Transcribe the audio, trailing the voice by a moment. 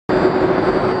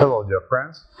dear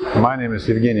friends. My name is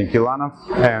Keel,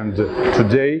 and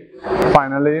today,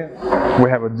 finally, we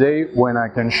have a day when I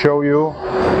can show you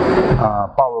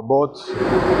powerboat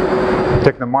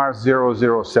Teknomar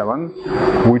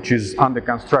 007, which is under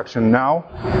construction now.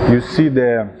 You see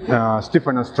the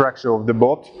stiffener structure of the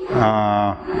boat.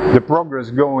 The progress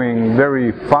going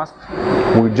very fast.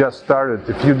 We just started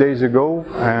a few days ago,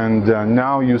 and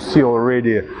now you see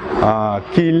already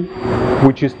keel,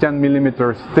 which is 10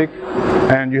 millimeters thick,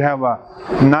 and you have a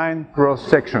 9 cross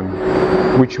section,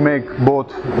 which make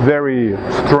boat very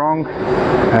strong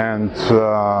and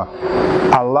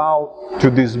allow to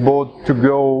this boat to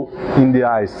go in the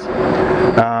ice.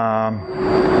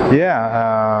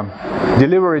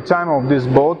 Delivery time of this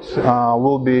boat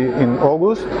will be in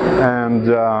August, and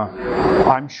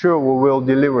I'm sure we will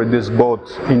deliver this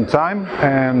boat in time,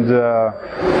 and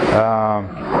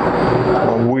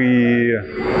we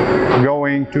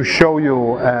going to show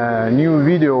you a new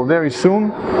video very soon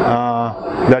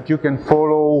that you can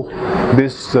follow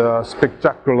this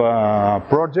spectacular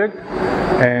project.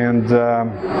 And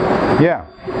yeah,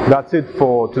 that's it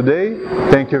for today.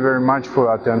 Thank you very much for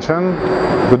your attention.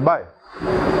 Goodbye.